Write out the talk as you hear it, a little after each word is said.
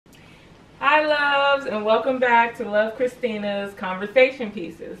Hi loves, and welcome back to Love Christina's Conversation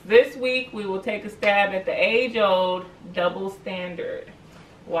Pieces. This week we will take a stab at the age-old double standard.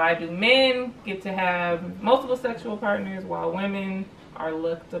 Why do men get to have multiple sexual partners while women are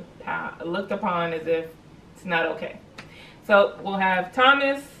looked upon as if it's not okay? So we'll have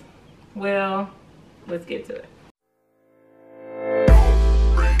Thomas, Will, let's get to it.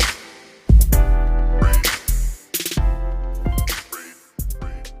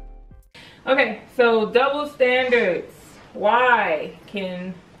 Okay, so double standards. Why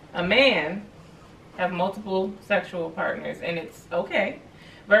can a man have multiple sexual partners and it's okay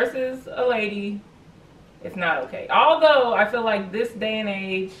versus a lady, it's not okay? Although I feel like this day and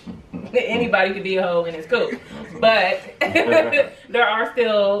age, anybody could be a hoe and it's cool. But there are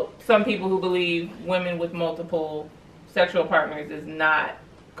still some people who believe women with multiple sexual partners is not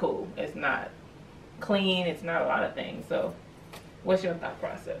cool. It's not clean. It's not a lot of things. So what's your thought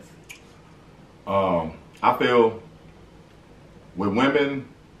process? I feel with women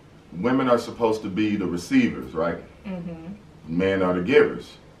are supposed to be the receivers, right? Mm-hmm. Men are the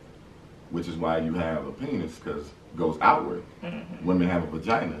givers, which is why you have a penis, because it goes outward. Mm-hmm. Women have a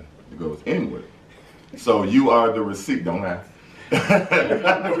vagina, it goes inward. So you are the receiver. Don't laugh. You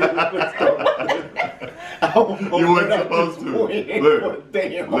weren't supposed to. Look,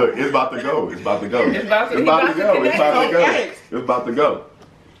 it's about to go. It's about to go. It's about to go. It's about to go.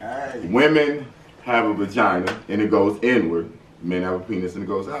 Women have a vagina and it goes inward. Men have a penis and it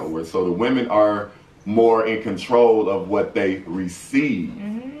goes outward. So the women are more in control of what they receive.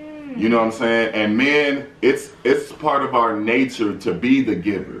 Mm-hmm. You know what I'm saying? And men, it's part of our nature to be the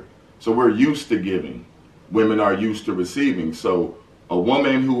giver. So we're used to giving. Women are used to receiving. So a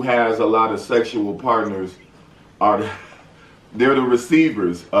woman who has a lot of sexual partners they're the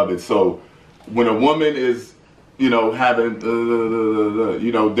receivers of it. So when a woman is, having,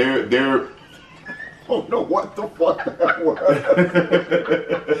 they're I don't know what the fuck that was.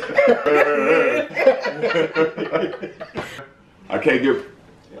 I can't get.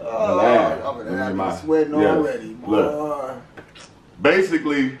 I'm sweating already. Look,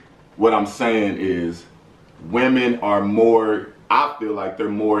 basically, what I'm saying is, women are more. I feel like they're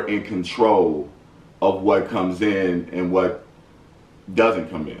more in control of what comes in and what doesn't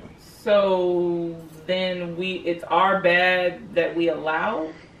come in. So then it's our bad that we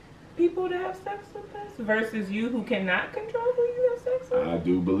allow people to have sex with us versus you who cannot control who you have sex with? I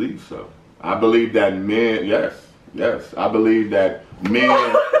do believe so. I believe that men, yes. I believe that men,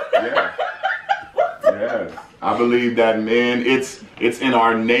 yes. I believe that men, it's in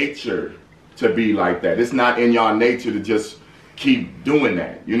our nature to be like that. It's not in your nature to just keep doing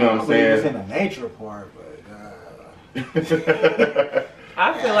that. You know what I'm saying? It's in the nature part, but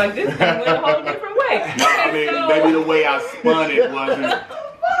I feel like this thing went a whole different way. No, I mean, maybe the way I spun it wasn't.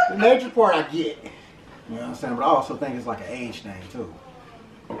 The nature part I get. You know what I'm saying? But I also think it's like an age thing too.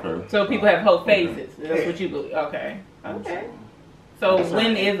 Okay. So people have whole phases. That's what you believe. Okay. So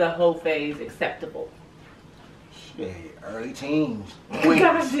when is a whole phase acceptable? Shit, early teens.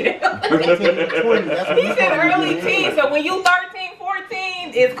 Goddamn. He said early teens. So when you 13,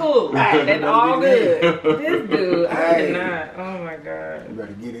 14, it's cool. That's all good. This dude, I did not. Oh my God. You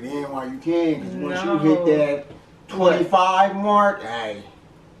better get it in while you can, because once you hit that 25 mark, hey,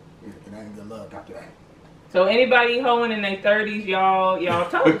 it ain't good luck after that. So anybody hoeing in their 30s, y'all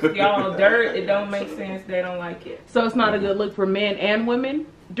toast. Y'all dirt. It don't make sense. They don't like it. So it's not a good look for men and women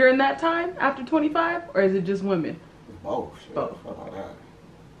during that time after 25, or is it just women? It's both. Shit. Both.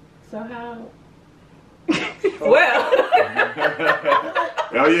 So how? Well.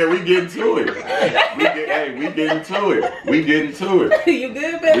 Oh yeah, we getting to it. We getting to it. We getting to it. You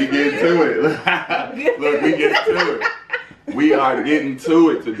good, baby? We getting to it. Look, we getting to it. We are getting to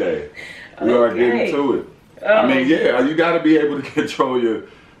it today. We are getting to it. I mean, yeah, you got to be able to control your,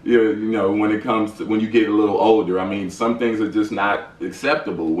 when it comes to when you get a little older. I mean, some things are just not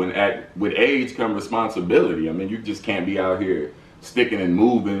acceptable. With age come responsibility. I mean, you just can't be out here sticking and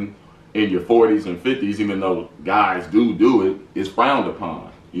moving in your 40s and 50s, even though guys do it. It's frowned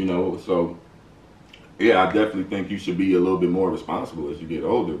upon, So, yeah, I definitely think you should be a little bit more responsible as you get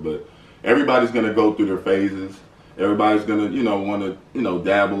older. But everybody's gonna go through their phases. Everybody's gonna, want to,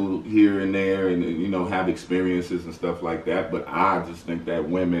 dabble here and there and, have experiences and stuff like that. But I just think that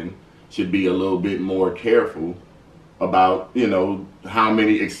women should be a little bit more careful about, how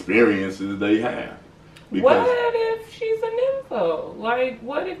many experiences they have. Because what if she's a nympho? Like,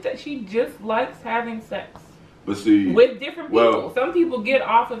 what if she just likes having sex? But see, with different people. Some people get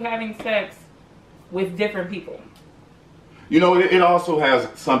off of having sex with different people. It also has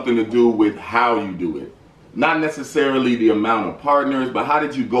something to do with how you do it. not necessarily the amount of partners, but how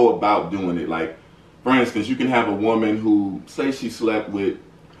did you go about doing it? Like, for instance, you can have a woman who, say she slept with,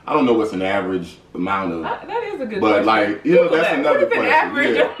 I don't know what's an average amount of. That is a good but question. like, you know, that's another question.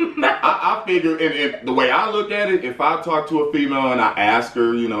 Average Yeah. I figure, and the way I look at it, if I talk to a female and I ask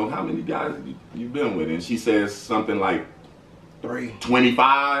her, you know, how many guys you've been with, and she says something like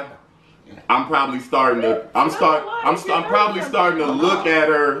 25, I'm probably starting to. I'm probably starting to look at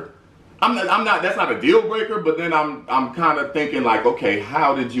her. I'm not. That's not a deal breaker. But then I'm kind of thinking like, okay,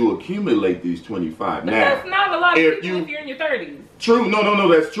 how did you accumulate these 25? But now, that's not a lot of people if you're in your 30s. True. No.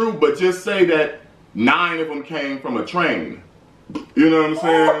 That's true. But just say that 9 of them came from a train. You know what I'm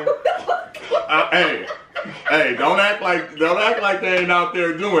saying? Hey, don't act like they ain't out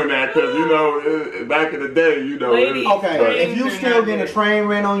there doing that, because you know back in the day, you know. Ladies, okay, if you still getting a train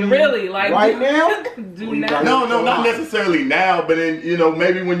ran on you, really, like right now, do not. No, not necessarily now, but in, you know,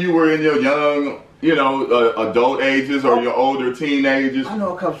 maybe when you were in your young, you know, adult ages or your older teenagers. I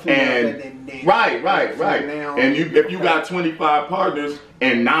know a couple females that right. Now, And if you got 25 partners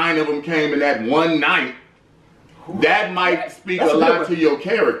and 9 of them came in that one night, that might speak a lot to your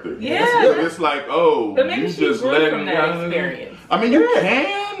character. Yeah. It's like, oh, but maybe you she just grew let from that experience. I mean, you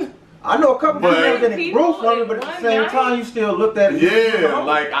can. I know a couple But- females that it grew from it, but at the same time, you still looked at it. Yeah,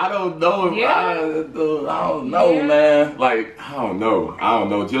 like I don't know if I don't know, Yeah. man. Like I don't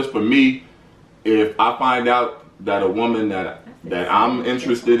know. Just for me, if I find out that a woman that I'm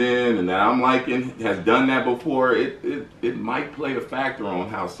interested in and that I'm liking has done that before, it might play a factor on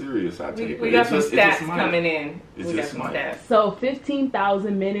how serious I take it. We got some It stats just might. coming in. It We got just some might. stats. So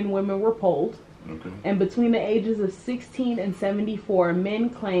 15,000 men and women were polled. Okay. And between the ages of 16 and 74,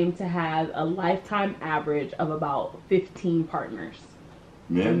 men claim to have a lifetime average of about 15 partners.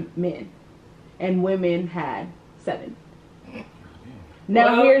 Men. Men. And women had 7.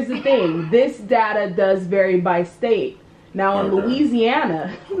 Now Well- here's the thing. This data does vary by state. Now in Okay.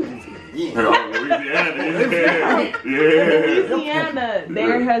 Louisiana, Yeah.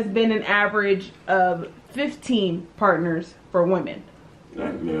 there has been an average of 15 partners for women.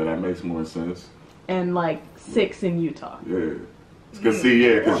 That makes more sense. And like 6 in Utah. Yeah. Because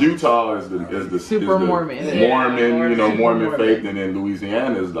Utah is the Super is the Mormon. Yeah, Mormon, you know, Mormon Mormon. faith, and then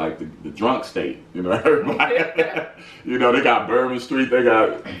Louisiana is like the drunk state. You know, everybody. You know, they got Bourbon Street, they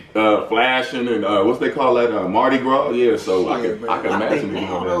got Flashing, and what's they call that, Mardi Gras. Yeah, so I can imagine. I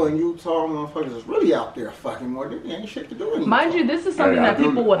don't know, in Utah, motherfuckers is really out there fucking more. They ain't shit to do anymore. Mind you, this is something that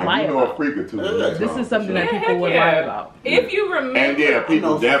people would lie I know a about. freak or two. This is something that Yeah, people would heck lie yeah. about. If you remember, And yeah,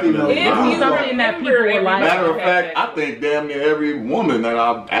 people If definitely. if lie. you something that people remember would lie everybody Matter of had fact, that. I think damn near every woman that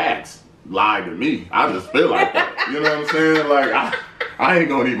I've asked lied to me. I just feel like that. You know what I'm saying? Like I ain't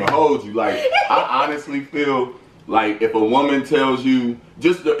gonna even hold you. Like I honestly feel like if a woman tells you,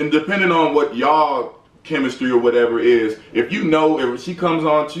 and depending on what y'all chemistry or whatever is, if you know if she comes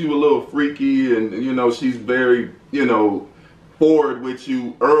on to you a little freaky and you know she's very, you know, forward with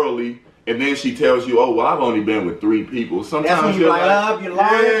you early. And then she tells you, "Oh, well, I've only been with 3 people." Sometimes when you you're light up, you're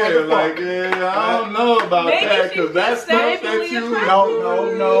lying, yeah, motherfucker. like, yeah, I don't know about Maybe that she's because that's just stuff that sexually you.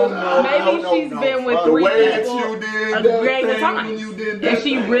 attracted. No. Maybe she's been with fuck. The 3 way that people you did a that great thing time. when you did And that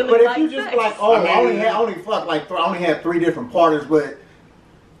she thing. really But if likes you just sex. like, oh, I mean- I only had 3 different partners, but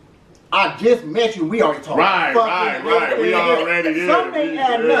I just met you. We already talked. Right. We already did. Something ain't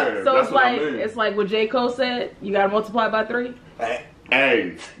adding up. So That's it's what I like mean. it's like what J. Cole said, you gotta multiply by 3.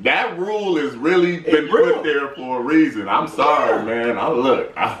 Hey, that rule has really been put there for a reason. I'm sorry, man.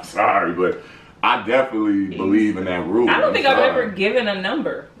 I'm sorry, but I definitely believe in that rule. I don't I'm think I've sorry. ever given a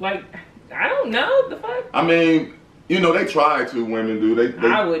number. Like, I don't know the fuck. I mean, you know, they try to, women do. They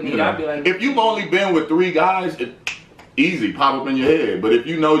I wouldn't you either. know, I'd be like, if you've only been with 3 guys, easy, pop up in your head. But if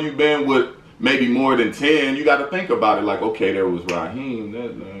you know you've been with maybe more than 10, you got to think about it. Like, okay, there was Raheem.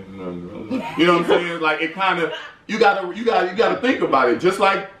 You know what I'm saying? Like, it kind of, you gotta think about it. Just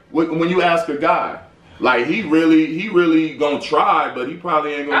like when you ask a guy, like he really gonna try, but he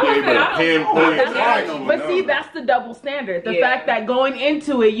probably ain't gonna be able to pinpoint. But see, that's the double standard. The Yeah. fact that going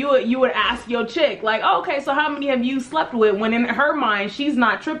into it, you would ask your chick, like, oh, okay, so how many have you slept with? When in her mind, she's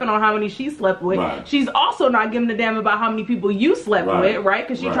not tripping on how many she slept with. Right. She's also not giving a damn about how many people you slept Right. with, right?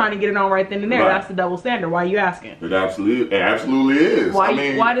 Because she's Right. trying to get it on right then and there. Right. That's the double standard. Why are you asking? It absolutely is. Why? I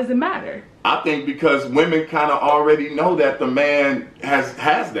mean, Why does it matter? I think because women kind of already know that the man has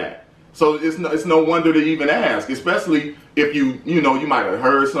that. So it's no wonder to even ask, especially if you might have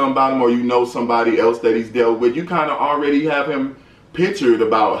heard something about him or you know somebody else that he's dealt with. You kind of already have him pictured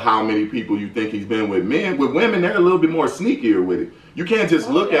about how many people you think he's been with. With women, they're a little bit more sneakier with it. You can't just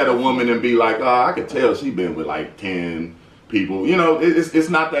look at a woman and be like, oh, I could tell she's been with like 10 people. You know, it's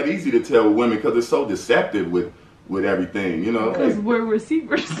not that easy to tell women because it's so deceptive with everything. You know, because we're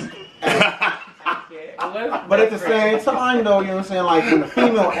receivers. But at the same time, though, you know what I'm saying? Like when the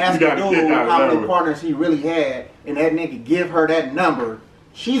female asks the dude how many partners he really had, and that nigga give her that number,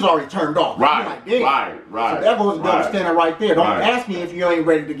 she's already turned off. Right, like, right. So that goes double standard right there. Don't ask me if you ain't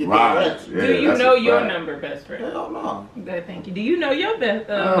ready to get that answer. Yeah, do you know your number, best friend? Hell no. Thank you. Do you know your best?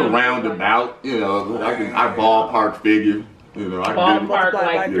 Roundabout, you know, I ballpark figure. You know, I ballpark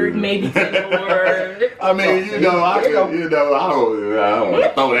like maybe 10 or. I mean, you know, I don't want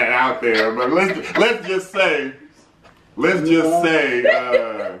to throw that out there, but let's just say,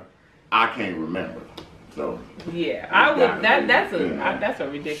 I can't remember. So. Yeah, I would. That's a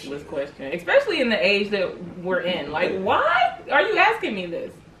ridiculous question, especially in the age that we're in. Like, why are you asking me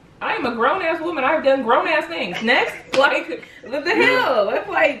this? I am a grown ass woman. I've done grown ass things. Next, like, what the hell? That's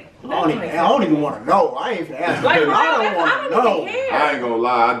like. I don't even want to know. I ain't gonna ask. Like, I don't want to know. I ain't gonna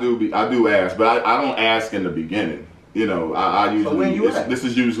lie. I do ask, but I don't ask in the beginning. You know, I usually this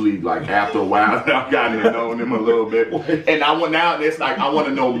is usually like after a while that I've gotten to know them a little bit, and I want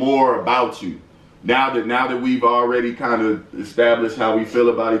to know more about you. Now that we've already kind of established how we feel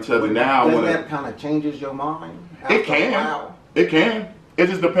about each other, that kind of changes your mind. It can. It can. It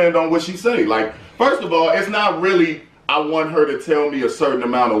just depends on what she say. Like, first of all, it's not really I want her to tell me a certain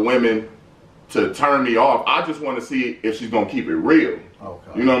amount of women to turn me off. I just want to see if she's gonna keep it real.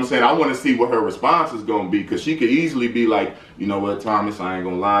 Okay. You know what I'm saying? I want to see what her response is gonna be, because she could easily be like, you know what, Thomas, I ain't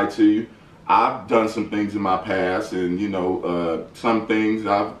gonna lie to you. I've done some things in my past, and you know, some things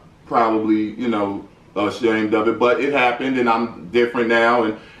I've probably, you know, ashamed of it, but it happened, and I'm different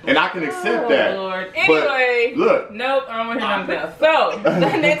now, and I can accept that. Lord. Anyway, but, look. Nope, I don't want to hear nothing else. So,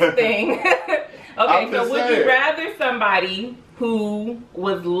 the next thing. Okay, so would you rather somebody who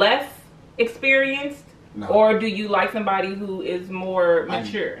was less experienced, or do you like somebody who is more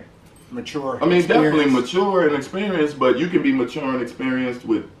mature? Mature. I mean, definitely mature and experienced, but you can be mature and experienced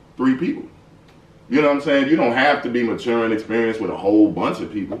with 3 people. You know what I'm saying? You don't have to be mature and experienced with a whole bunch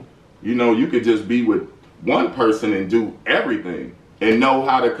of people. You know, you could just be with one person and do everything and know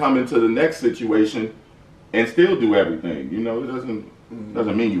how to come into the next situation and still do everything. You know, it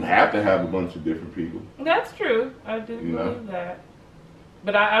doesn't mean you have to have a bunch of different people. That's true. I do believe that.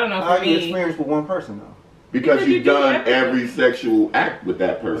 But I don't know. For me, you experienced with one person though. Because you've done every sexual act with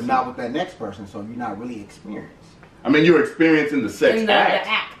that person. But not with that next person, so you're not really experienced. I mean, you're experiencing the sex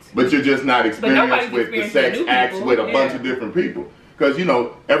act. But you're just not experienced with the sex acts with a bunch of different people. Because, you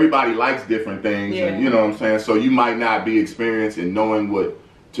know, everybody likes different things, and you know what I'm saying? So you might not be experienced in knowing what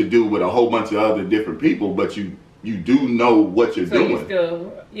to do with a whole bunch of other different people, but you do know what you're doing. You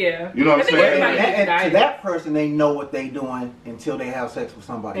still, you know what I'm saying? And to that person, they know what they're doing until they have sex with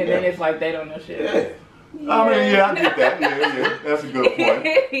somebody else. And then it's like they don't know shit. Yeah. I mean, I get that. Yeah, that's a good point.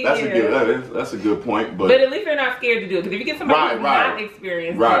 That's a good point. But at least they're not scared to do it. Because if you get somebody who's not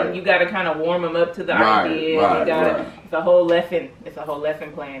experienced, then you got to kind of warm them up to the idea. It's a whole lesson. It's a whole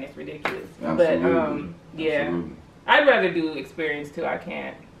lesson plan. It's ridiculous. Absolutely. But Absolutely. I'd rather do experience too. I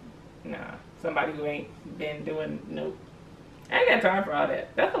can't. Nah, somebody who ain't been doing. Nope. I ain't got time for all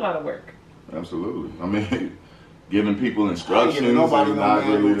that. That's a lot of work. Absolutely. I mean. Giving people instructions. Nobody not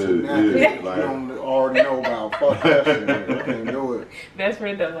really you don't already know about. Fuck that shit. You can't do it. That's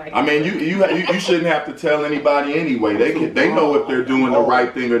where the like. I mean, you shouldn't have to tell anybody anyway. They know if they're doing the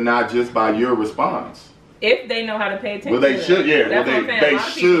right thing or not just by your response. If they know how to pay attention. Well, they should. Yeah. Well, they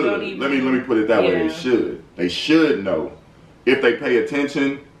should. Let me put it that way. They should. They should know if they pay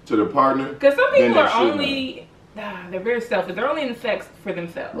attention to the partner. Because some people are only. They're very selfish. They're only in sex for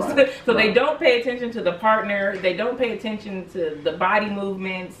themselves. Right. So they don't pay attention to the partner. They don't pay attention to the body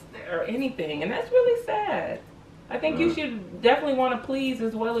movements or anything. And that's really sad. I think you should definitely want to please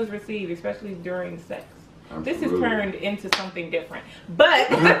as well as receive, especially during sex. Absolutely. This has turned into something different. But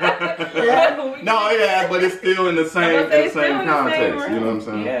but it's still in the same context. You know what I'm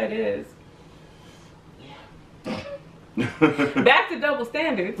saying? Yeah, it is. Back to double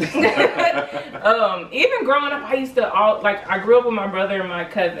standards. Even growing up, I used to I grew up with my brother and my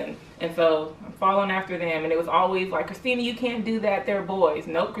cousin, and so I'm following after them, and it was always like, Christina, you can't do that, they're boys.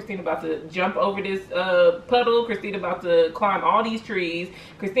 Nope, Christina about to jump over this puddle, Christina about to climb all these trees,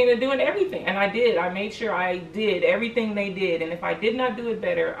 Christina doing everything. And I did. I made sure I did everything they did, and if I did not do it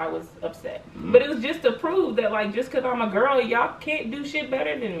better, I was upset. But it was just to prove that, like, just because I'm a girl, y'all can't do shit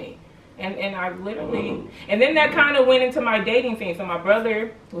better than me. And I literally, and then that kind of went into my dating thing. So my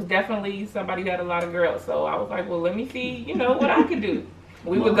brother was definitely somebody who had a lot of girls. So I was like, well, let me see, you know, what I could do.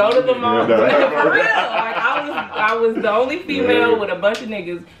 We would go to the mall. For real. Like, I was the only female with a bunch of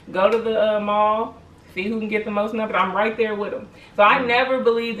niggas. Go to the mall, See who can get the most numbers. I'm right there with them. So I never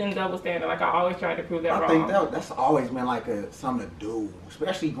believed in double standard. Like I always tried to prove that wrong. I think that's always been like something to do,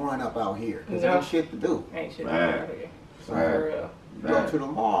 especially growing up out here. Cause ain't shit to do. Ain't shit to do out here. So for real. Go to the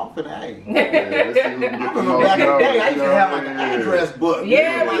mall for the A. Let's see who can get the most Back in the day, I used to numbers, have like an address book.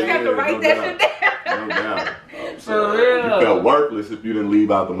 Yeah, we have to write that shit down. No doubt. For real. You felt worthless if you didn't leave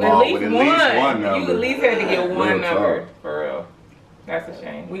out the mall with at least one number. You at least had to get one number. For real. That's a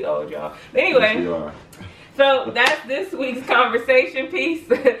shame. We owed y'all. But anyway. Yes, so that's this week's conversation piece.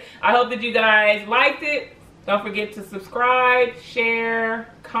 I hope that you guys liked it. Don't forget to subscribe,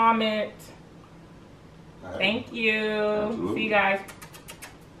 share, comment. Thank you. Absolutely. See you guys.